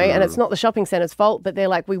issue, you know, and it's not the shopping centre's fault, but they're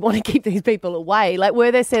like, we want to keep these people away. Like, were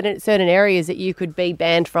there certain areas that you could be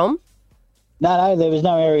banned from? No, there was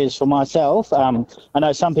no areas for myself. I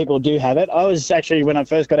know some people do have it. I was actually, when I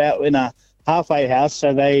first got out, in a halfway house, so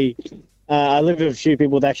I lived with a few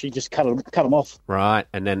people that actually just cut them off. Right,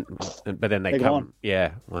 but then they They're come. gone.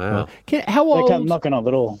 Yeah, wow. How They old? come knocking on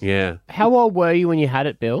the door. Yeah. How old were you when you had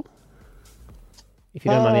it, Bill? If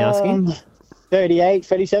you don't mind me asking. 38,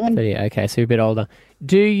 37. 38, okay, so you're a bit older.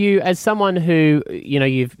 Do you, as someone who, you know,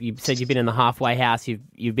 you've said you've been in the halfway house,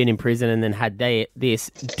 you've been in prison and then had this,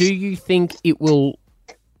 do you think it will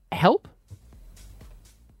help?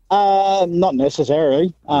 Not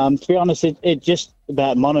necessarily. To be honest, it just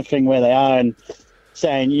about monitoring where they are and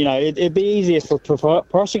saying, you know, it'd be easier to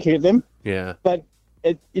prosecute them. Yeah. But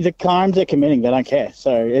the crimes they're committing, they don't care.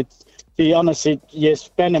 So to be honest, you're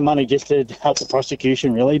spending money just to help the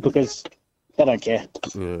prosecution, really, because they don't care.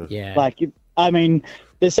 Yeah. Like, I mean,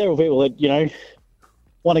 there's several people that, you know,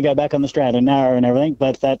 want to go back on the straight and narrow and everything,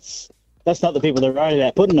 but that's not the people that are worried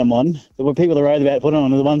about putting them on. The people that are worried about putting them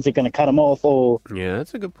on are the ones that are going to cut them off or... Yeah,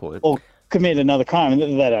 that's a good point. Or commit another crime,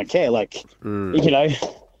 and they don't care. Like, you know,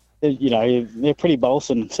 they're pretty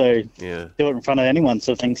balsam, so do it in front of anyone,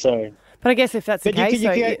 sort of thing. So, but I guess if that's the case,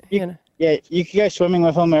 yeah, you could go swimming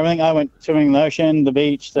with them. Everything. I went swimming in the ocean, the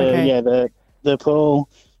beach, the pool,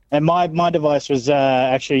 and my device was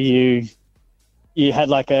actually you had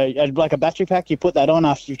like a battery pack. You put that on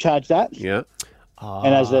after you charge that. Yeah.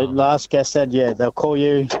 And as the last guest said, they'll call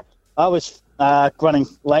you. I was running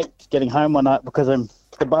late getting home one night because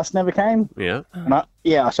the bus never came. Yeah. And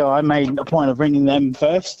so I made a point of ringing them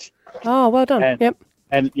first. Oh, well done. And,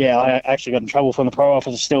 And I actually got in trouble from the parole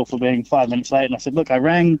officer still for being 5 minutes late. And I said, look, I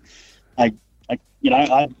rang. I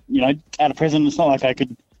out of prison. It's not like I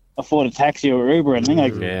could afford a taxi or Uber or anything.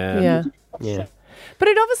 Yeah. But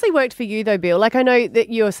it obviously worked for you, though, Bill. Like, I know that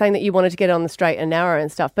you were saying that you wanted to get on the straight and narrow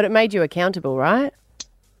and stuff, but it made you accountable, right?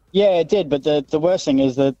 Yeah, it did. But the worst thing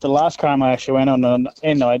is that the last crime I actually went on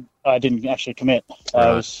and I didn't actually commit.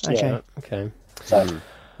 Okay. So,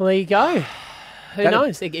 well, there you go. Who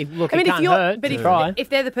knows? Look, it can't hurt to try. If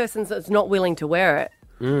they're the person that's not willing to wear it,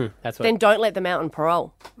 that's what. then don't let them out on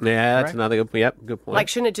parole. Yeah, that's another good. Yep, good point. Like,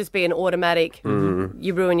 shouldn't it just be an automatic?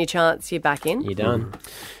 You ruin your chance, you're back in. You're done.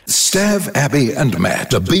 Stav, Abby, and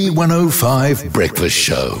Matt, the B105 Breakfast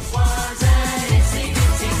Show.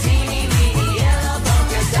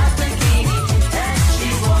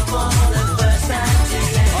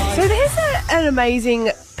 So there's an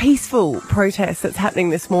amazing peaceful protest that's happening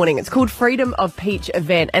this morning. It's called Freedom of Peach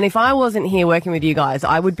Event. And if I wasn't here working with you guys,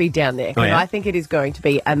 I would be down there because I think it is going to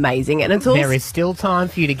be amazing. And it's also... There is still time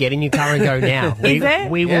for you to get in your car and go now.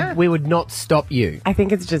 We would not stop you. I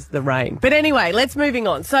think it's just the rain. But anyway, let's moving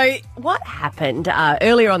on. So what happened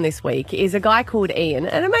earlier on this week is a guy called Ian,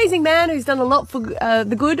 an amazing man who's done a lot for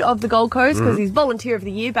the good of the Gold Coast because he's Volunteer of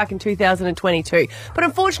the Year back in 2022. But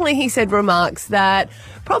unfortunately, he said remarks that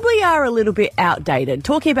probably are a little bit outdated,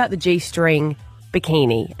 talking about the G-string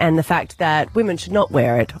bikini and the fact that women should not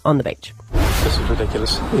wear it on the beach. This is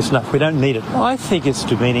ridiculous. It's enough. We don't need it. I think it's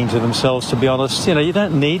demeaning to themselves, to be honest. You know, you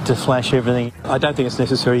don't need to flash everything. I don't think it's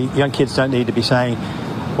necessary. Young kids don't need to be saying,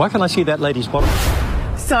 why can't I see that lady's bottom?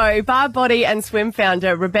 So, Bar Body and Swim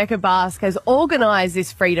founder Rebecca Bask has organised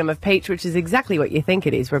this Freedom of Peach, which is exactly what you think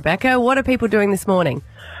it is, Rebecca. What are people doing this morning?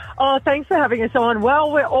 Oh, thanks for having us on.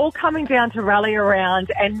 Well, we're all coming down to rally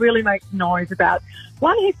around and really make noise about,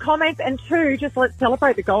 one, his comments, and two, just let's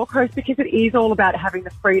celebrate the Gold Coast because it is all about having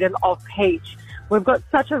the freedom of peach. We've got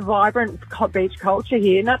such a vibrant beach culture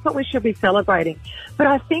here, and that's what we should be celebrating. But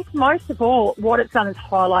I think most of all, what it's done is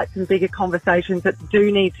highlight some bigger conversations that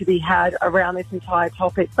do need to be had around this entire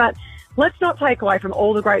topic. But let's not take away from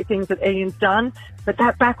all the great things that Ian's done, but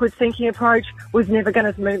that backwards thinking approach was never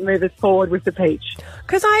going to move us forward with the peach.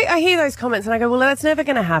 Because I hear those comments and I go, well, that's never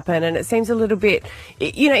going to happen. And it seems a little bit,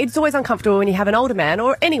 you know, it's always uncomfortable when you have an older man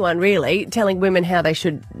or anyone really telling women how they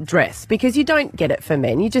should dress because you don't get it for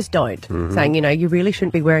men. You just don't. Saying, you know, you really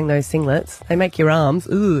shouldn't be wearing those singlets. They make your arms.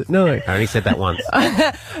 Ooh, no. I only said that once.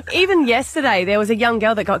 Even yesterday, there was a young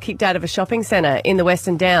girl that got kicked out of a shopping centre in the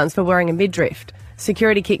Western Downs for wearing a midriff.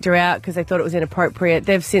 Security kicked her out because they thought it was inappropriate.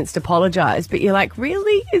 They've since apologised. But you're like,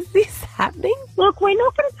 really? Is this happening? Look, we're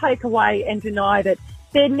not going to take away and deny that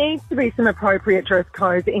there needs to be some appropriate dress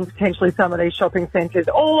codes in potentially some of these shopping centres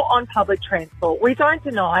or on public transport. We don't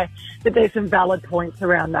deny that there's some valid points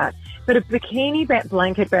around that. But a bikini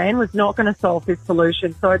blanket ban was not going to solve this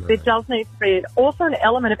solution. So there does need to be also an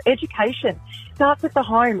element of education. Starts at the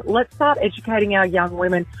home. Let's start educating our young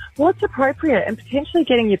women what's appropriate and potentially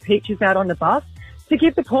getting your peaches out on the bus to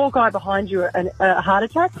give the poor guy behind you a heart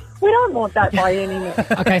attack. We don't want that by any means.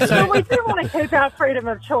 Okay, so we do want to keep our freedom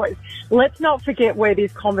of choice. Let's not forget where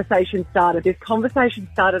this conversation started. This conversation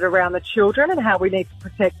started around the children and how we need to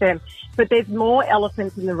protect them. But there's more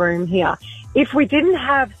elephants in the room here. If we didn't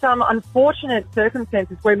have some unfortunate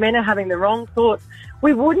circumstances where men are having the wrong thoughts,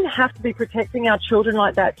 we wouldn't have to be protecting our children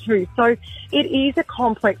like that too. So it is a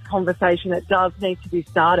complex conversation that does need to be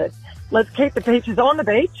started. Let's keep the peaches on the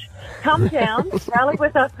beach. Come down, rally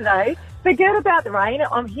with us today. Forget about the rain.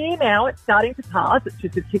 I'm here now. It's starting to pass. It's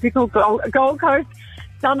just a typical Gold Coast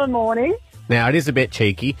summer morning. Now, it is a bit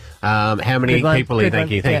cheeky. How many people are you?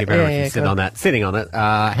 Thank you very much for sitting on it.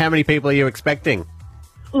 How many people are you expecting?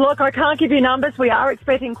 Look, I can't give you numbers. We are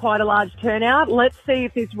expecting quite a large turnout. Let's see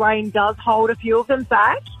if this rain does hold a few of them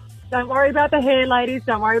back. Don't worry about the hair, ladies.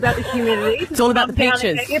 Don't worry about the humidity. It's all about the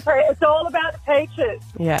peaches. It's all about the peaches.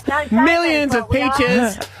 Yeah. Millions of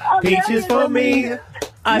peaches. Peaches for me.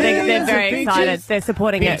 I think they're very excited. They're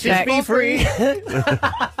supporting it. Peaches be free.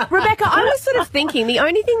 Rebecca, I was sort of thinking the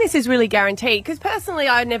only thing this is really guaranteed, because personally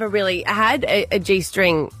I never really had a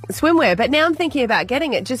G-string swimwear, but now I'm thinking about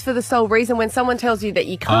getting it just for the sole reason when someone tells you that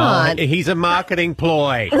you can't. He's a marketing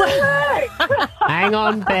ploy. Hang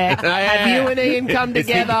on, Beck. Have you and Ian come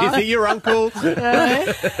together? Is he your uncle?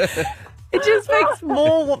 It just makes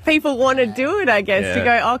more people want to do it, I guess, to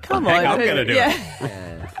go, oh, come on. I'm going to do it.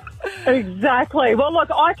 Exactly. Well, look,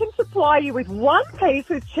 I can supply you with one piece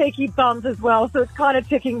with cheeky bums as well, so it's kind of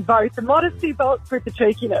ticking both the modesty box with the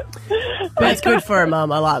cheekiness. That's good for a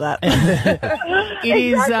mum. I like that.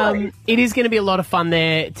 It is going to be a lot of fun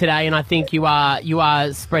there today, and I think you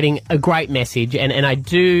are spreading a great message, and I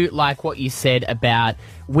do like what you said about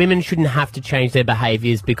women shouldn't have to change their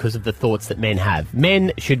behaviours because of the thoughts that men have.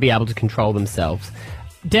 Men should be able to control themselves.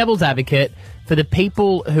 Devil's advocate, for the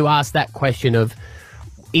people who ask that question of,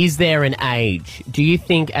 is there an age? Do you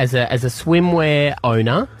think as a swimwear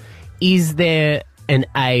owner, is there an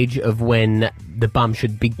age of when the bum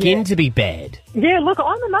should begin to be bared? Yeah, look,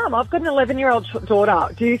 I'm a mum. I've got an 11-year-old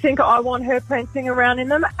daughter. Do you think I want her prancing around in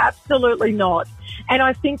them? Absolutely not. And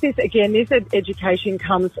I think this education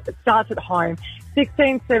starts at home.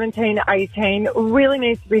 16, 17, 18 really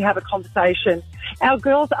needs to have a conversation. Our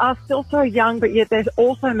girls are still so young, but yet they're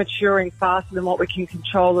also maturing faster than what we can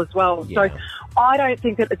control as well. Yeah. So I don't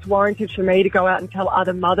think that it's warranted for me to go out and tell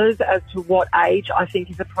other mothers as to what age I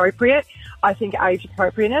think is appropriate. I think age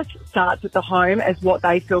appropriateness starts at the home as what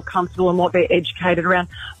they feel comfortable and what they're educated around.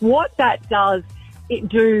 What that does it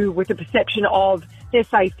do with the perception of their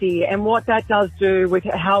safety and what that does do with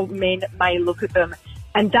how men may look at them.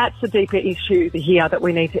 And that's the deeper issue here that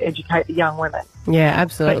we need to educate the young women. Yeah,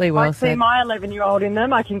 absolutely. But Well I see said. my 11-year-old in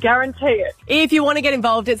them, I can guarantee it. If you want to get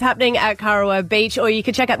involved, it's happening at Kurrawa Beach, or you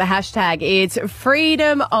can check out the hashtag. It's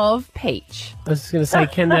Freedom of Peach. I was just going to say,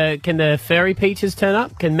 can the furry peaches turn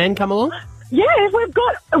up? Can men come along? Yeah,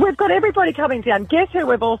 we've got everybody coming down. Guess who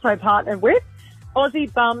we've also partnered with?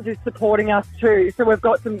 Aussie Bums is supporting us too. So we've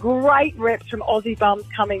got some great reps from Aussie Bums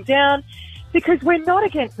coming down. Because we're not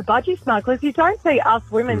against the budgie smugglers. You don't see us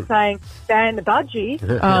women saying, ban the budgie.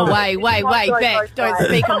 Oh, wait, Beck, don't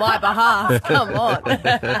speak on my behalf. Come on.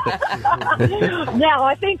 Now,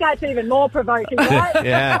 I think that's even more provoking, right?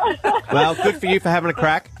 Yeah. Well, good for you for having a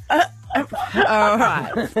crack. All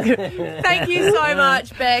right. Thank you so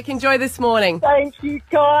much, Beck. Enjoy this morning. Thank you,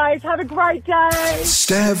 guys. Have a great day.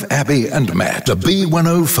 Stav, Abby and Matt, the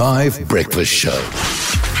B105 Breakfast Show.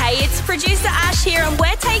 Hey, it's producer Ash here, and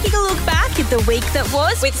we're taking a look back at the week that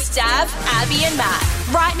was with Stav, Abby, and Matt.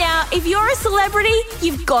 Right now, if you're a celebrity,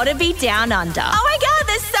 you've got to be down under. Oh my God,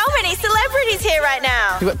 there's so many celebrities here right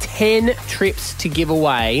now. We've got 10 trips to give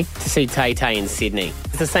away to see Tay-Tay in Sydney.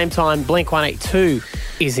 At the same time,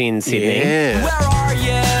 Blink-182 is in Sydney. Yeah. Where are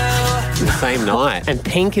you? The same night. And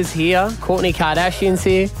Pink is here. Kourtney Kardashian's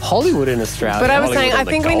here. Hollywood in Australia. But I was saying, I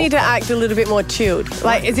think we need to act a little bit more chilled,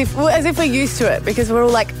 like as if we're used to it, because we're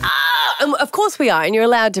all like, and of course we are, and you're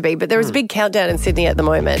allowed to be. But there is a big countdown in Sydney at the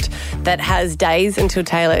moment that has days until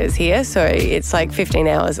Taylor is here, so it's like 15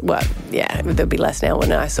 hours. Well, yeah, there'll be less now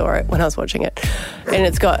when I saw it, when I was watching it, and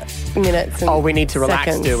it's got minutes. And we need to relax,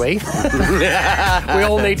 seconds. do we? We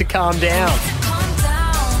all need to calm down.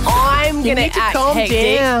 I'm going to need to act calm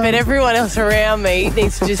hectic, down. but everyone else around me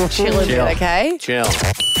needs to just chill a bit, okay? Chill.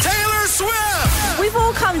 Taylor Swift! We've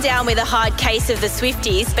all come down with a hard case of the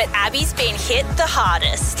Swifties, but Abby's been hit the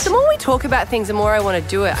hardest. The more we talk about things, the more I want to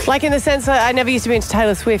do it. Like in the sense that I never used to be into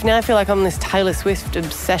Taylor Swift. Now I feel like I'm on this Taylor Swift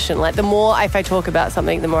obsession. Like the more if I talk about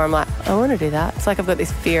something, the more I'm like, I want to do that. It's like I've got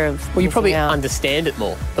this fear of Well, you probably out. understand it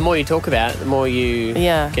more. The more you talk about it, the more you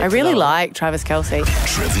Yeah, get I to really know it. like Travis Kelce.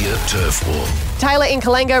 Trivia Turf War. Taylor in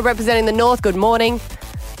Kalango representing the North. Good morning.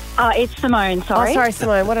 It's Simone, sorry. Oh, sorry,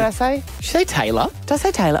 Simone. What did I say? Did you say Taylor? Did I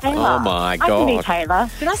say Taylor? Oh, my I can be God. Taylor.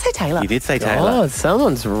 Did I say Taylor? You did say Taylor. Oh,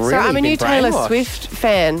 someone's really So I'm a new been Taylor brainwashed. Swift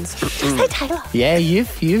fan. Say Taylor. Yeah, you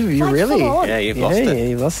really. full on. Yeah, you've lost it. Yeah,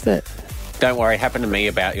 you lost it. Don't worry, it happened to me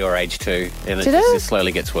about your age too. And it Did just it? it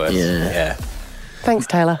slowly gets worse. Yeah. Thanks,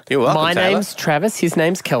 Taylor. You're welcome, My Taylor. name's Travis, his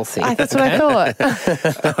name's Kelsey. That's what I thought.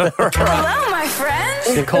 Hello, my friends.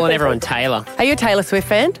 You've been calling everyone Taylor. Are you a Taylor Swift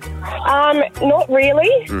fan? Not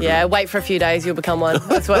really. Yeah, wait for a few days, you'll become one.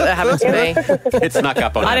 That's what happened to me. It snuck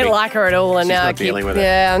up on I didn't Abby. like her at all, and She's now not I keep. dealing with it.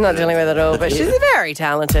 Yeah, I'm not dealing with it at all, but she's very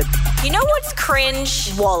talented. You know what's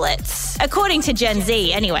cringe? Wallets. According to Gen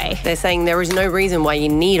Z, anyway. They're saying there is no reason why you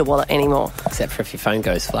need a wallet anymore. Except for if your phone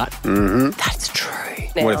goes flat. That's true.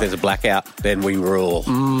 What if there's a blackout? Then we rule.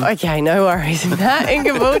 Okay, no worries. Matt and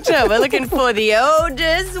Cabocha, we're looking for the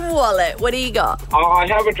oldest wallet. What do you got? I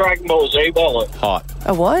have a Dragon Ball Z wallet. Hot.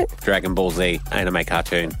 A what? Dragon Ball Z anime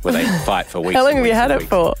cartoon where they fight for weeks. How long and have you weeks had and it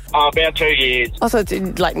for? About 2 years. Also,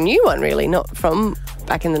 it's like new one, really, not from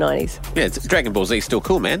back in the 90s. weeks. Yeah, Dragon Ball Z is still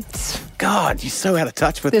cool, man. God, you're so out of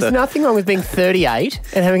touch with There's the... nothing wrong with being 38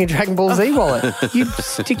 and having a Dragon Ball Z wallet. You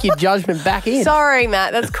stick your judgment back in. Sorry,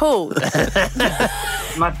 Matt, that's cool.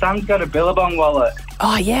 My son's got a Billabong wallet.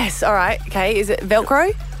 Oh, yes. All right. Okay, is it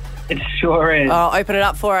Velcro? It sure is. Oh, open it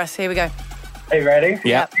up for us. Here we go. Are you ready?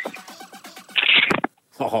 Yep.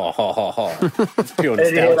 It's pure Did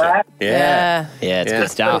you hear nostalgia. that? Yeah. Yeah, it's Yeah.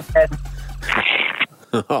 good stuff.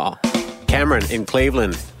 Cameron in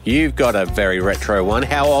Cleveland, you've got a very retro one.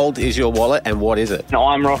 How old is your wallet and what is it? No,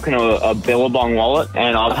 I'm rocking a Billabong wallet,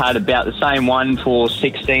 and I've had about the same one for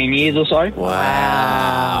 16 years or so.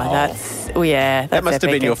 Wow. That's, oh, yeah. That must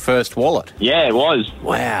have been your first wallet. Yeah, it was.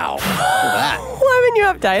 Wow. Look at that. Why haven't you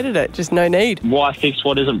updated it? Just no need. Why fix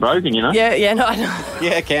what isn't broken, you know? Yeah, no, I know.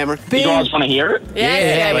 Yeah, Cameron. You guys want to hear it?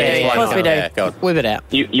 Yeah, we do. Of course we do. Yeah, go on. Whip it out.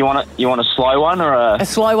 You want a slow one or a... A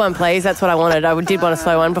slow one, please. That's what I wanted. I did want a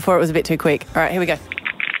slow one before it was a bit too quick. All right, here we go.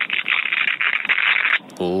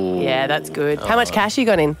 Ooh. Yeah, that's good. How much cash you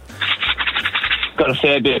got in? Got a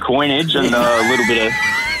fair bit of coinage and a little bit of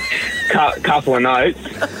couple of notes.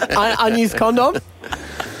 Unused condom?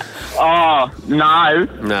 Oh, no.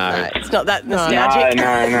 No. It's not that nostalgic.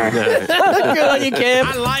 No. Good on you, Cam.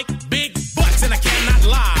 I like big butts and I cannot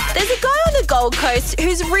lie. There's a guy on the Gold Coast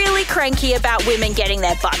who's really cranky about women getting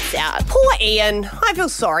their butts out. Poor Ian. I feel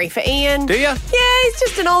sorry for Ian. Do you? Yeah, he's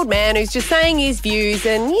just an old man who's just saying his views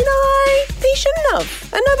and, he shouldn't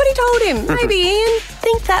have. And nobody told him. Maybe, Ian,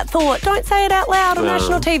 think that thought. Don't say it out loud on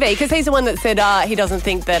national TV. Because he's the one that said he doesn't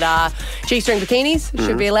think that G-string bikinis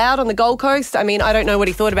should be allowed on the Gold Coast. I mean, I don't know what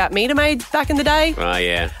he thought about meter maids back in the day. Oh,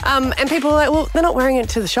 yeah. And people are like, well, they're not wearing it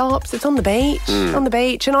to the shops. It's on the beach. On the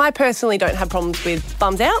beach. And I personally don't have problems with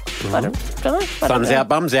thumbs out. I don't know. Thumbs out,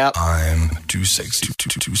 bums out. I'm too sexy.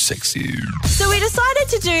 Too sexy. So we decided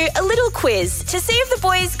to do a little quiz to see if the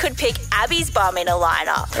boys could pick Abby's bum in a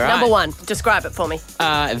lineup. Right. Number one, describe it for me.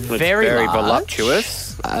 Very large.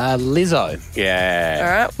 voluptuous. Lizzo. Yeah.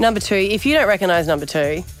 All right. Number two, if you don't recognise number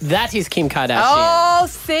two. That is Kim Kardashian. Oh,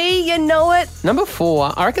 see, you know it. Number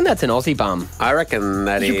 4, I reckon that's an Aussie bum. I reckon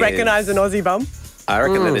that is... You recognise an Aussie bum? I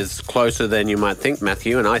reckon that is closer than you might think,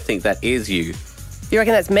 Matthew, and I think that is you. You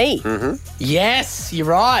reckon that's me? Mm-hmm. Yes, you're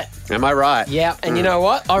right. Am I right? Yeah, and you know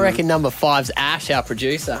what? I reckon number 5's Ash, our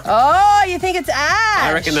producer. Oh, you think it's Ash?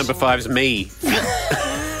 I reckon number 5's me.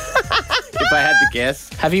 If I had to guess.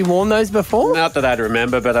 Have you worn those before? Not that I'd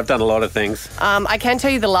remember, but I've done a lot of things. I can tell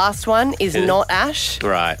you the last one is not Ash.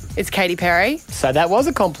 Right. It's Katy Perry. So that was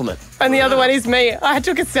a compliment. And the other one is me. I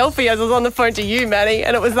took a selfie as I was on the phone to you, Maddie,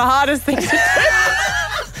 and it was the hardest thing to do.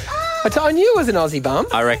 I knew it was an Aussie bum.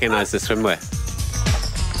 I recognise the swimwear.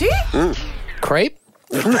 Do you? Creep.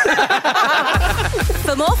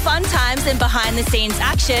 For more fun times and behind-the-scenes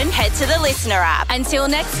action, head to the Listener app. Until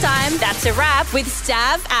next time, that's a wrap with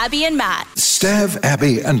Stav, Abby and Matt. Stav,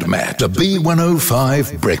 Abby and Matt, the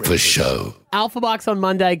B105 Breakfast Show. Alpha Bikes on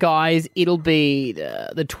Monday, guys. It'll be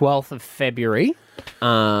the 12th of February.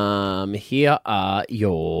 Here are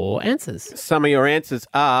your answers. Some of your answers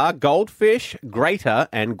are Goldfish, Grater,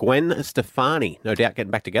 and Gwen Stefani. No doubt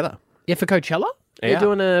getting back together. Yeah, for Coachella? Yeah. You're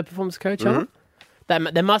doing a performance at Coachella?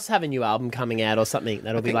 They must have a new album coming out or something.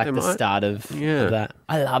 That'll be like the start of that.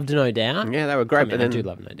 I loved No Doubt. Yeah, they were great. I mean, I do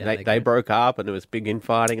love No Doubt. They broke up and there was big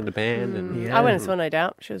infighting in the band. And I went and saw No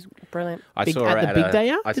Doubt. She was brilliant. I saw her at the Big Day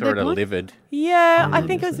Out? I Did saw her they at a play? Livid. Yeah, I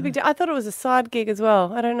think it was a big deal. I thought it was a side gig as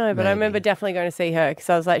well. I don't know, but I remember definitely going to see her because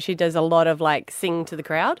I was like, she does a lot of like sing to the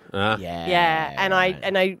crowd. Yeah, and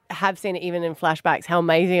I have seen it even in flashbacks how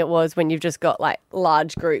amazing it was when you've just got like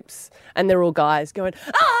large groups and they're all guys going,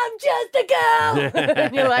 I'm just a girl,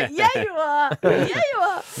 and you're like, yeah, you are, yeah, you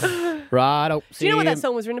are. Right. Do you know what that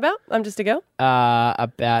song was written about? I'm just a girl.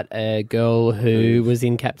 About a girl who was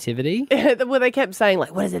in captivity. Well, they kept saying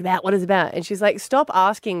like, what is it about? What is it about? And she's like, stop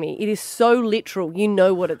asking me. It is so literal. You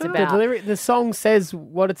know what it's about. The song says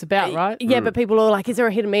what it's about, right? Yeah, but people are like, is there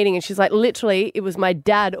a hidden meaning? And she's like, literally, it was my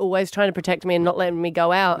dad always trying to protect me and not letting me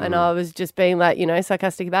go out. And I was just being like,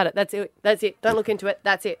 sarcastic about it. That's it. That's it. Don't look into it.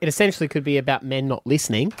 That's it. It essentially could be about men not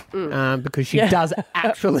listening because she does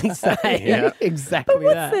actually say exactly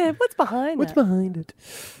What's that. there? What's behind What's that? behind it?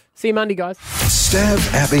 See you Monday, guys.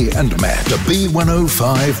 Stav, Abby and Matt, the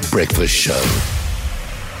B105 Breakfast Show.